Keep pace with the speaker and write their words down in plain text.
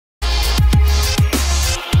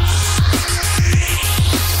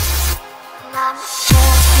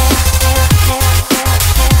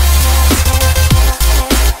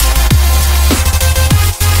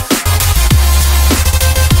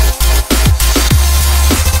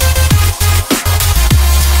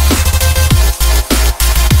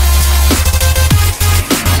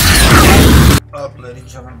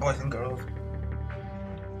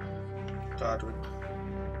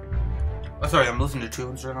sorry, I'm listening to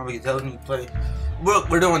tunes right now because telling you to play.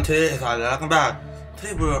 We're doing today is talking about.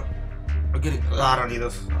 Today we're getting a lot on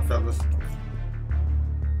this. I felt this.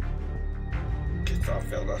 I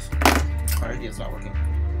failed this. Alright, it's not working.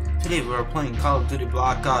 Today we're playing Call of Duty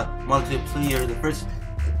Black Ops multiplayer, the first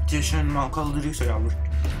edition Call of Duty. So yeah,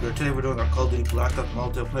 today we're doing our Call of Duty Black Ops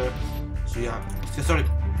multiplayer. So yeah, let's get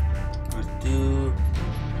started. Let's do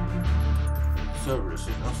servers.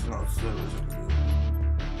 That's not servers.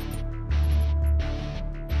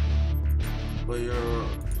 Player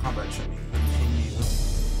combat training. Continue.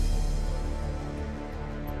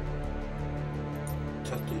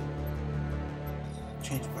 Tested.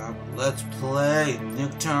 Change map. Let's play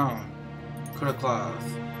Nuketown. Critter class.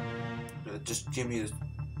 Just give me this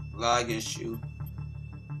lag issue.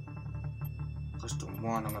 Custom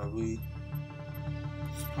 1, I'm gonna read.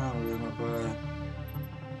 I'm gonna buy.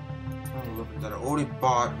 That I already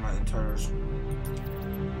bought my entire.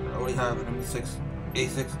 I already have an M6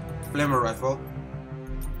 A6 flamer rifle.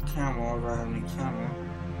 Camo, if I have any camo.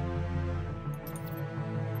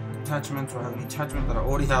 Attachments, if I have any attachment that I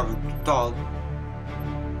already have installed.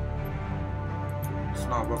 It's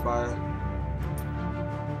not what I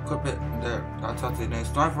equip it there. That's how the name.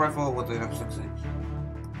 Sniper rifle with an M60.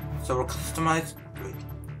 So we'll customize. Great.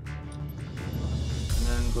 And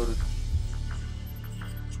then go to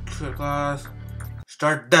class.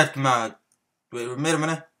 Start deathmatch. Wait a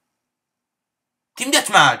minute. Team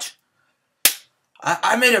deathmatch.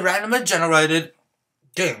 I made a randomly generated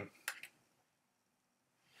game.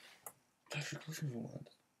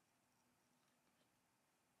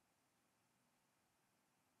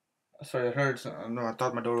 Sorry, I heard. No, I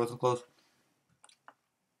thought my door wasn't closed.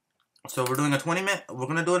 So we're doing a 20-minute. We're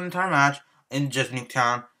gonna do an entire match in just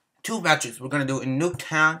Nuketown. 2 matches. We're gonna do in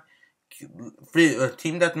Nuketown. Free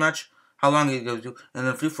team deathmatch. How long it goes to, and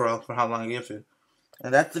then free for all for how long it gives you.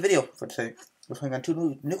 And that's the video for today. We're playing on 2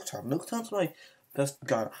 Nuketown. Nuketown's my best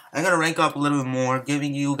gun. I'm gonna rank up a little bit more,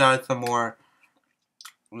 giving you guys some more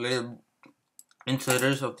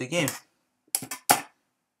insiders of the game. I'm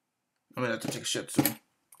gonna have to take a shit soon.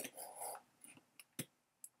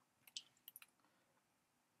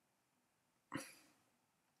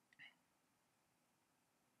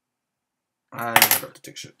 I have to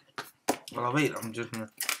take shit. Well, wait, I'm just gonna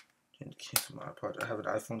change the case of my iPod. I have an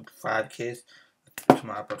iPhone 5 case to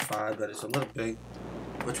my iPod 5 that is a little big.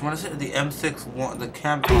 Which one is it? The M6 one, the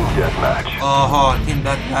cam. Team deathmatch. Oh, team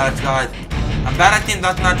deathmatch, guys. I'm bad at team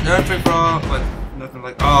deathmatch. Airfree bro, but nothing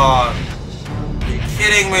like. Oh, are you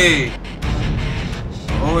kidding me? I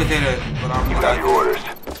always hate it, but I'm. You got your orders. I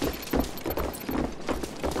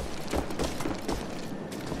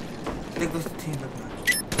think this is team deathmatch.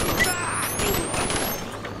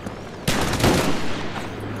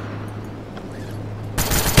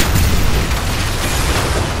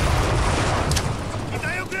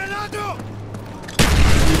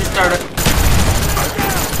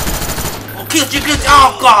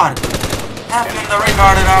 Oh god! Happened the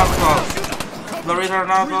retarded alcohol. The retarded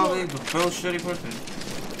alcohol is a real shitty person.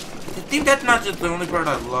 The team deathmatch is the only part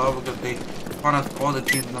I love because they spawn us all the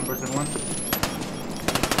team numbers in one.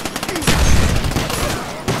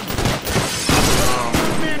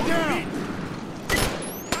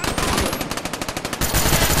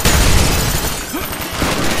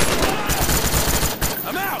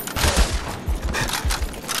 I'm out.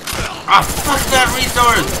 Ah, fuck that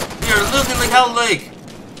resource! You're looking like hell lake.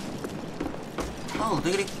 Oh,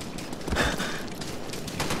 diggity.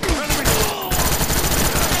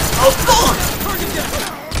 Oh god!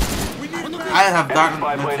 I have gotten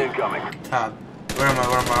tab. Where am I?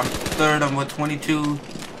 I'm third. I'm with 22.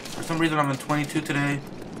 For some reason, I'm in 22 today.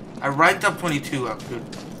 I ranked up 22 after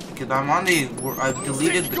because I'm on the. I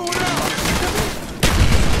deleted the game.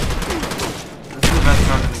 This is the best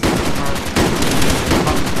gun in the game.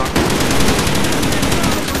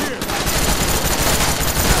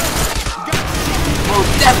 Oh,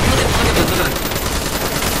 yeah, look at this, look at this.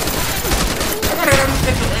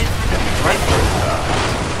 Right there.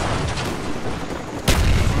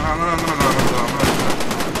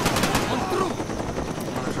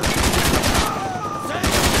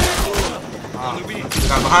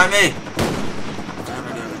 Got behind me.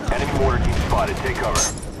 Enemy mortar team spotted. Take cover.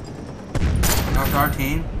 That's our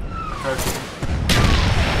team.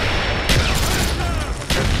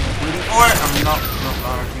 Waiting for it. I'm not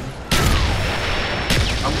our team.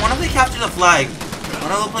 I want to play capture the flag. I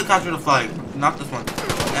want to play capture the flag. Not this one.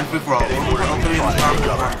 And free for all.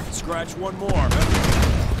 Scratch one more.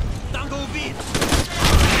 Tango beat.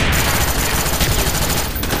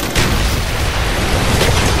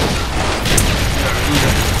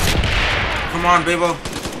 Come on, Babo. I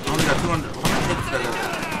only got 200. How many hits did I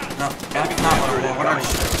get? No, that's not what I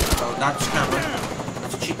said. So that's camera.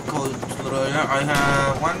 That's cheat code. Little area. I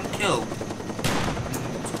have 1 kill.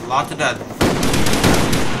 It's a lot to death.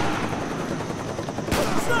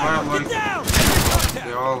 Get down!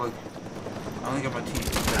 They're all like. I only get my team.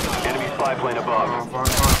 Enemy spy plane above.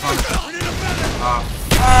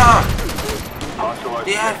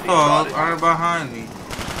 The assholes are behind me.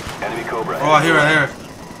 Enemy Cobra. Oh, here.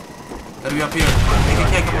 Gotta be up here. You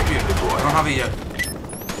can't come up here. I don't have it yet.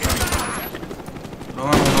 No,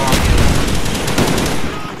 I'm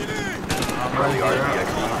right here.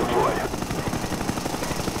 Deployed.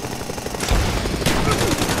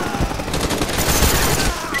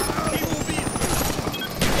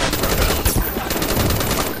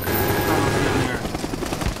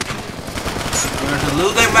 There's a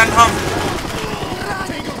losing momentum.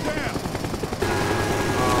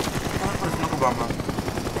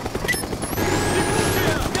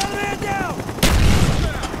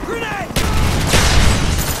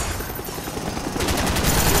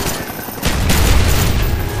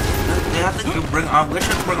 Let's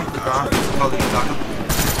just bring up the dock. Call the dock.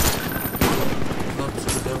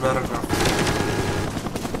 They're better now.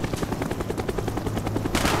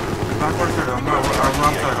 Backward side, I'm wrong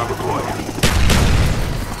side. I'm deployed.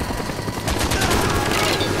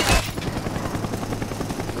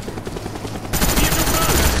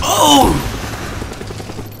 Oh!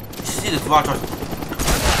 You see this? Watch.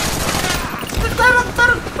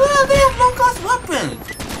 They have low-cost weapons.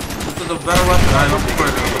 This is a better weapon. I don't think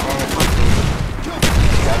we're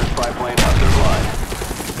Spy plane out their line.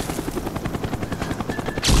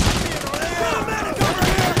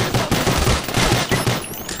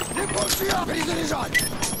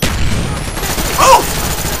 Oh!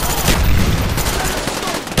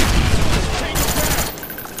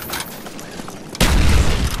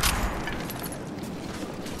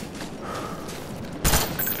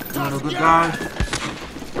 You're a good guy.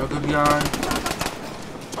 You're a good guy.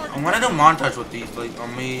 I want to do montage with these, like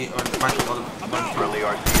on me or find some other. Friendly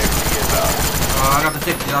RCXD inbound. I got the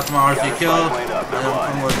 60, that's my RC kill. I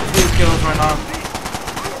am with 2 kills right now.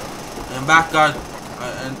 And back guard,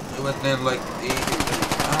 and within like 8, I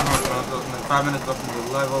don't know, like 5 minutes up in the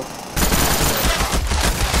level.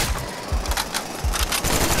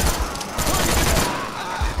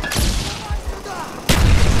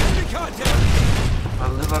 I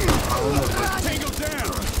live like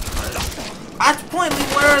that's pointless,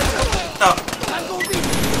 where is the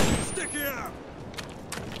Stick it out.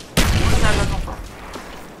 where's that come from?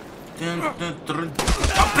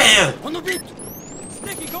 Up here! On the beat.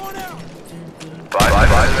 Sticky going out.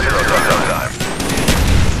 550 time.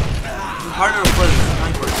 It's harder to play with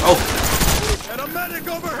snipers. Oh! And a medic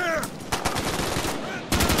over here.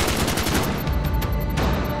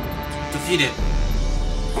 Defeated.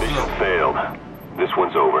 Mission failed. This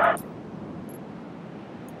one's over.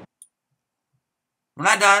 We're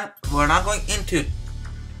not done. We're not going into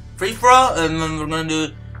free for all, and then we're gonna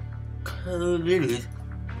do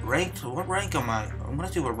ranked. What rank am I? I'm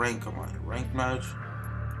gonna see what rank am I. Ranked match,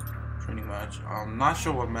 training match. I'm not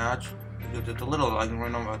sure what match. It's a little lagging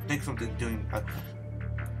right now. I think something's doing that.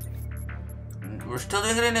 We're still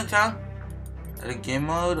doing it in Newtown. At a game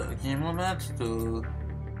mode match. So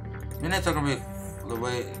minutes are gonna be the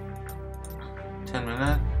way 10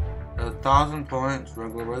 minutes. 1,000 points.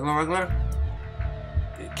 Regular.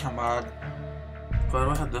 Come on. But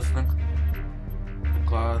I have this thing. The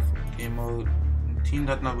class, game mode, team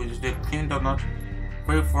deathmatch. We just did team deathmatch.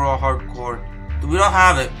 Free for all hardcore. We don't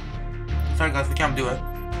have it. Sorry guys, we can't do it.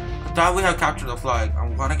 I thought we had captured the flag.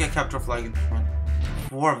 I'm gonna get capture flag in this one.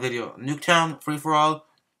 For a video. Nuketown, free for all.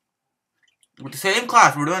 With the same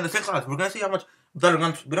class. We're doing the same class. We're gonna see how much better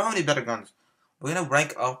guns. We don't have any better guns. We're gonna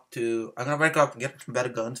rank up to. I'm gonna rank up and get some better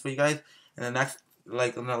guns for you guys. And the next.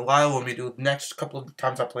 Like in a while when we do the next couple of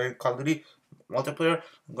times I play Call of Duty multiplayer,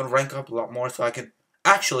 I'm gonna rank up a lot more so I can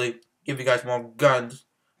actually give you guys more guns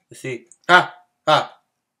to see. That's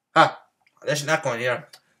not going here.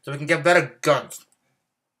 So we can get better guns.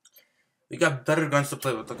 We got better guns to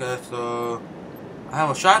play with. Okay, so I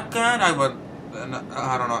have a shotgun. I have a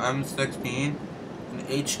I don't know M16, an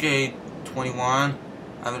HK21.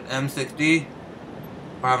 I have an M60.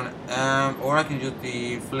 Or I have an or I can use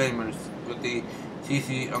the flamers with the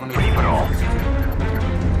CC. I'm gonna use it all. I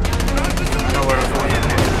know where it's going.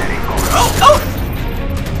 Oh!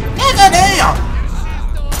 Nigga, damn!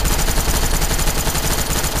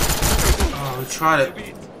 Oh, we tried it.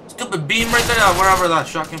 Stupid beam right there, wherever that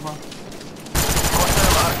shot came from.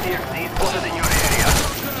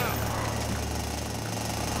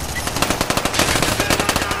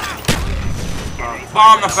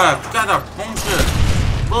 Bomb effect! You guys are bullshit!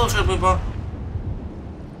 Bullshit, people!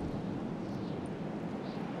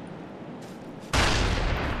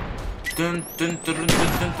 Dun, dun, dun, dun, dun,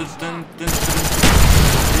 dun, dun, dun, dun,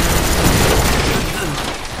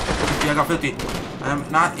 I got 50. I am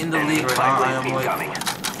not in the lead right now. I am like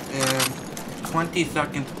in 20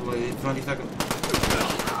 seconds play. 20 seconds.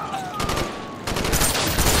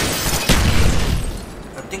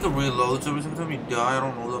 I think it reloads every single time you die. I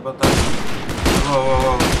don't know about that.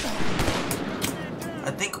 Whoa.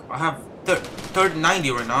 I think I have third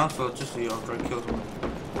 90 right now, so let's just see. I'll try to kill someone.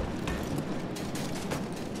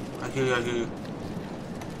 I hear you.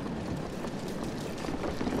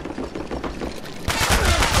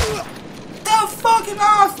 That fucking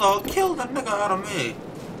asshole killed that nigga out of me.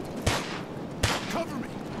 Cover me.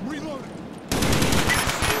 I'm reloading.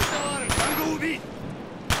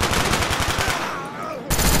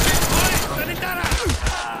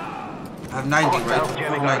 I have 90, right? I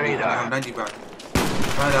have 90. I have 90 back.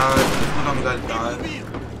 Right out. This one guy died.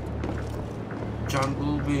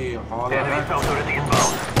 Jungle B. Hard Enemy turret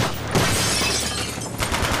inbound.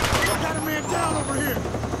 Got a man down over here.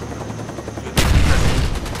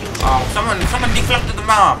 Oh, someone deflected the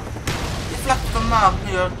map. Deflected the map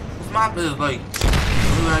here. This map is like,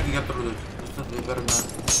 only way I can get through this. This is a better map.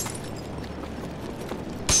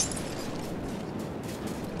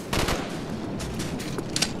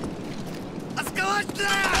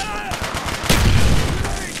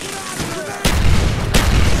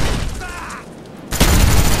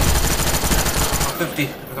 Oh, 50. I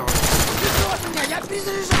got one.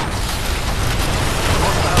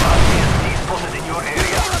 Spotted in your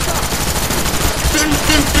area.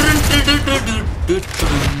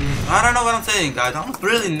 I don't know what I'm saying, guys. I'm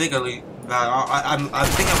really niggly. I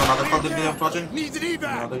think I have another public video watching. Needs an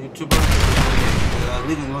evac. Another YouTuber.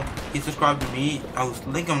 Leave him alone. He subscribed to me. I will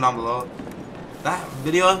link him down below. That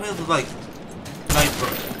video of his was like nice, bro.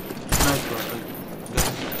 Nice, bro.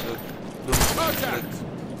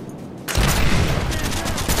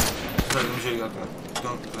 Let me show you guys that.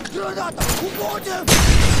 Don't.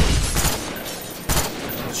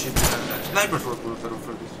 Shit, snipers work better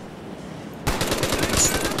for this.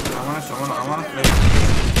 I wanna play.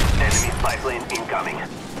 Enemy spy plane incoming.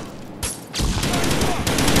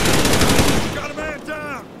 Got a man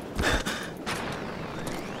down.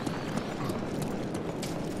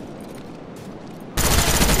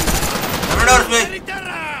 Never noticed me.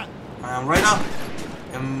 I am right now.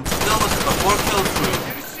 I'm still with a 4 kill streak.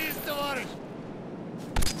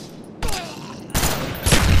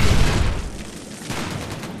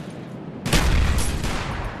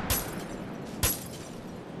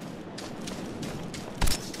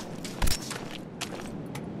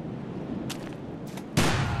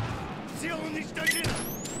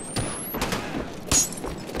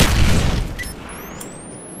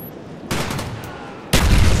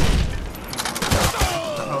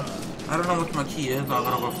 I don't know what my key is. I'm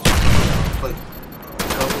gonna go play.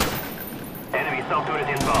 Enemy turret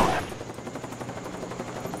inbound.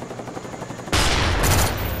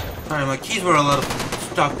 Sorry, my keys were a little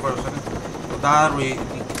stuck for a second. The battery, I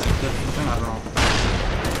don't know.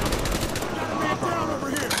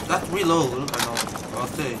 That's reload. I know. I'll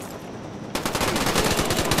say.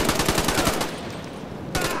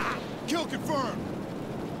 Kill confirmed.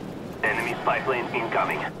 Enemy spy plane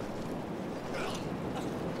incoming.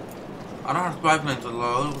 I don't have spy planes to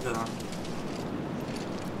load. Look at that.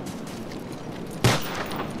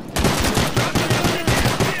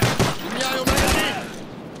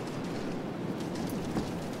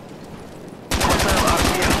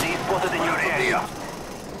 Spotted in your area.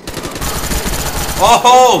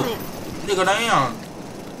 Oh! Nigga, damn.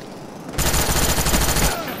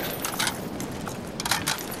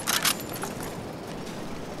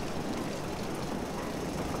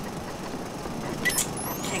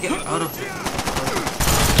 Can't get out of here.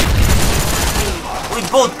 We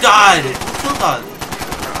both died. Who killed us?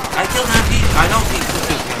 I killed him. I know he killed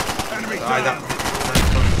him. I got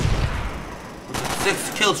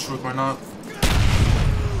 6 kill streak right now.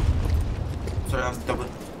 Sorry, I'm double.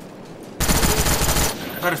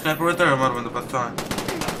 I had a sniper right there. I might have been the best time.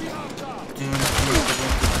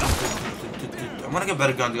 I'm gonna get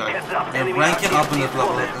better guns, guys. And ranking up in this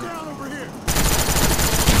level.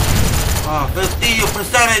 Oh,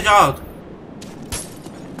 50% out.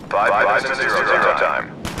 5 minutes 0 time.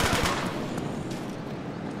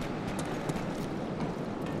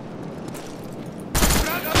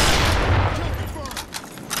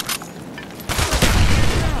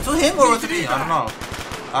 To him or to me? I don't know.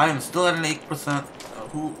 I am still at an 8%.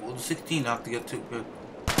 16 have to get too good.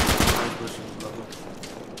 Level.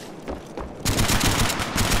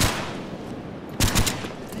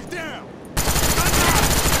 He's down.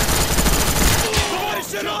 Somebody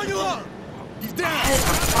shit on you! He's down. Hey, a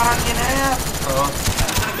fucking ass. Oh,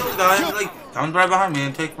 kill the guy and like comes right behind me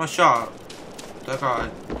and takes my shot. That guy.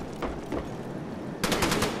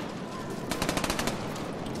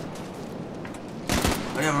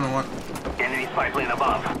 I haven't won. Enemy spy plane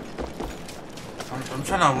above. I'm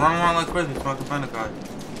trying to run around like crazy so I can find a guy.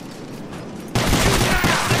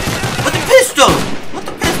 With the pistol! With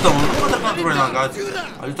the pistol! What the fuck right now, guys?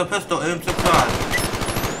 I used a pistol, aim 6 times.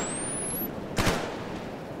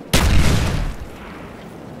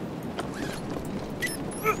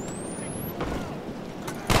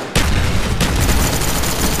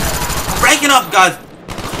 Ranking up, guys!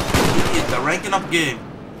 It's a ranking up game.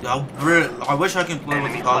 I wish I can play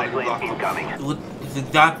with the guys with the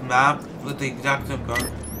exact map, with the exact same gun.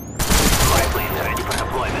 Spy planes ready for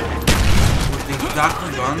deployment. With the exact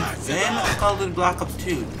same gun. Then I called it Black Ops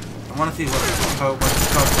 2. I want to see what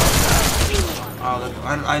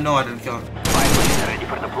I know I didn't kill him. Spy planes ready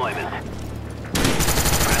for deployment.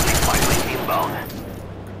 Friendly spy plane inbound.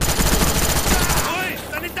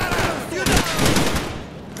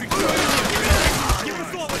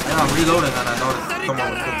 And I'm reloading and I noticed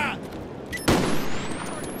someone was coming.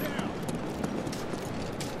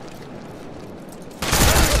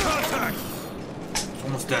 It's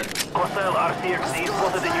almost dead. Hostile RCXD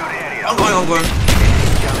spotted in your area. I'm going.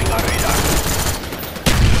 Jamming our radar.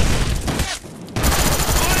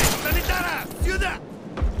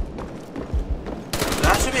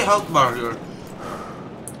 There should be a health bar here.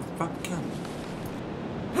 Fuck him.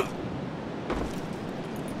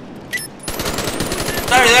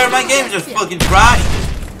 Sorry there, my game just fucking crashed.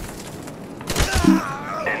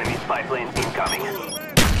 Enemy spy plane incoming.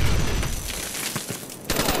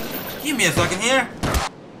 Give me a second here.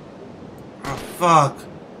 Oh fuck.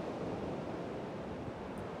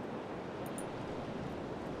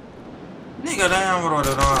 Nigga damn, what do I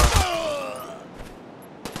do?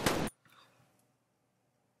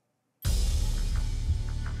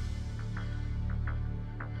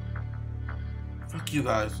 Fuck you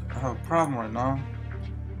guys. I have a problem right now.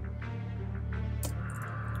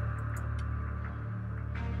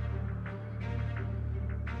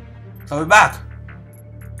 So we're back.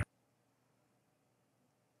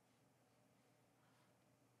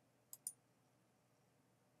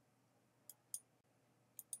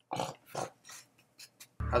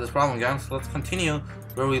 Have this problem again, so let's continue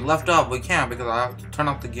where we left off. We can't because I have to turn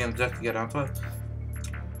off the game just to get onto it.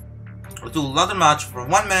 Let's do another match for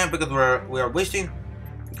 1 minute because we are wasting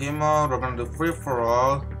game mode. We're gonna do free for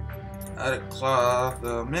all. At a class,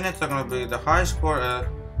 the minutes are gonna be the high score at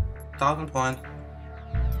 1,000 points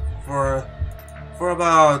for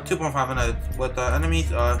about 2.5 minutes. With the enemies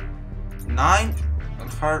 9 and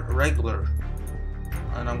hard regular.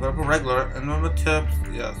 And I'm gonna put regular and remember tips.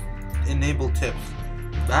 Yes, enable tips.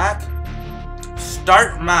 Back,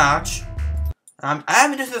 start match. I'm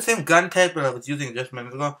using the same gun type that I was using just a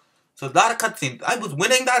minute ago. So a lot of cutscenes. I was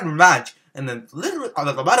winning that match, and then literally I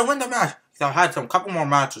was about to win the match. So I had couple more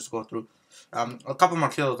matches to go through. A couple more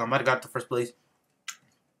kills. I might have got to first place.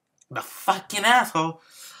 The fucking asshole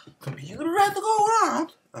computer had to go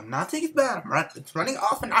around. I'm not saying it's bad. It's running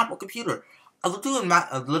off an Apple computer. I was doing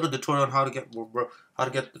a little tutorial on how to get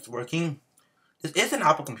this working. This is an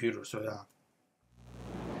Apple computer, so yeah.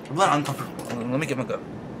 I'm not uncomfortable. Let me get my gun.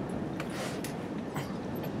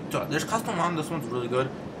 So there's custom on. This one's really good.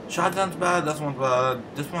 Shotgun's bad. This one's bad.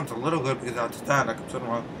 This one's a little good because I have to stand. I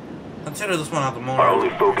consider this one at the moment. Our only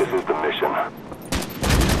focus is the mission.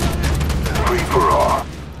 Free for all.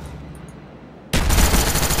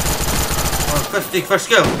 First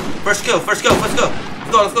kill. Let's go. Let's go.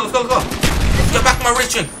 Get back my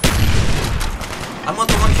reaching. I'm on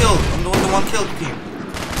the one kill. I'm the one kill team.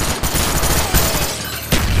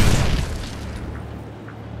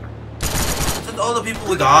 This is all the people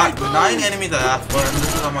we got. 9 enemies that asked for, and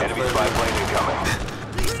this is how much. Enemy spy plane incoming.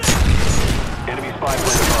 Enemy spy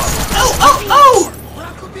plane above. Oh!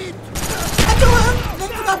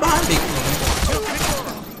 That's not behind me.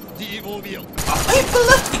 He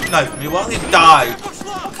ballistic knifed me while he died.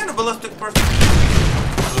 What kind of ballistic person?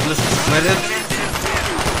 Ballistic sweated?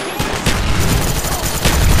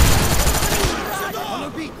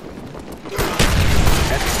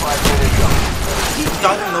 He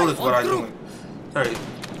doesn't notice what I'm doing. Sorry.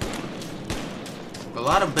 A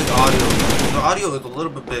lot of big audio. The audio is a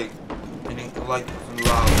little bit big. And like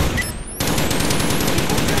loud.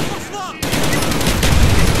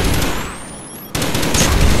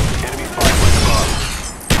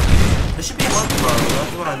 There should be a health bar,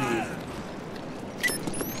 that's what I need.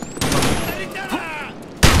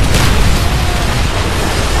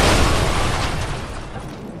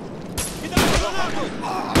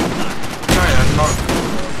 Sorry,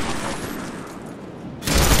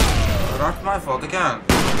 that's my fault again.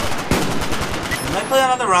 Can I play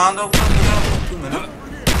another round though? We got 2 minutes.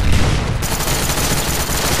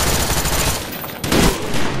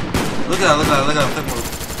 Look at that, look at that, look at that. Quick move.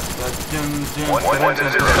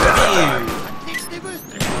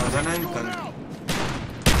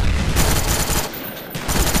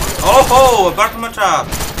 Oh ho! Apart from my trap!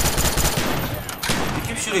 You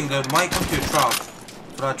keep shooting, they might come to your trap.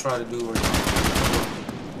 That's what I try to do right now.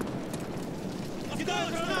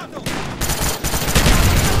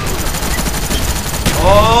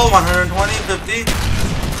 Oh, 120, 50.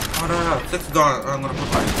 Oh, no. 6 gone. I'm gonna put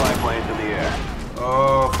 5 planes in the air.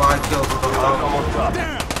 Oh, 5 kills. Almost up.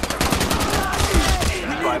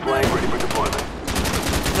 5 planes ready for deployment.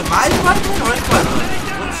 Is it my 5 plane or his 5 plane?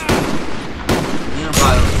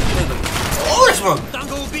 Oh, this one!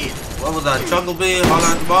 What was that? Jungle Bee? All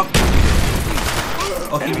at the box?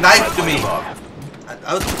 Oh, he knifed to me.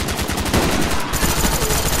 I was...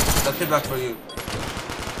 That's it back for you.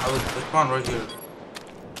 I was spawned right here.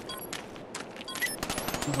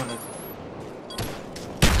 2 minutes.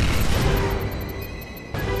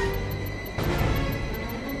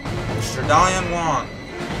 Stradalian won.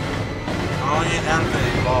 Stradalian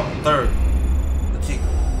Anthony lost 3rd. Let's see.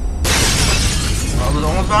 I was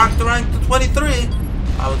almost back to rank to 23.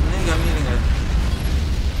 I was meeting it.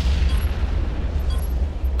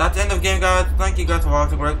 That's the end of the game, guys. Thank you guys for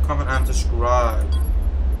watching. Rate, comment, and subscribe.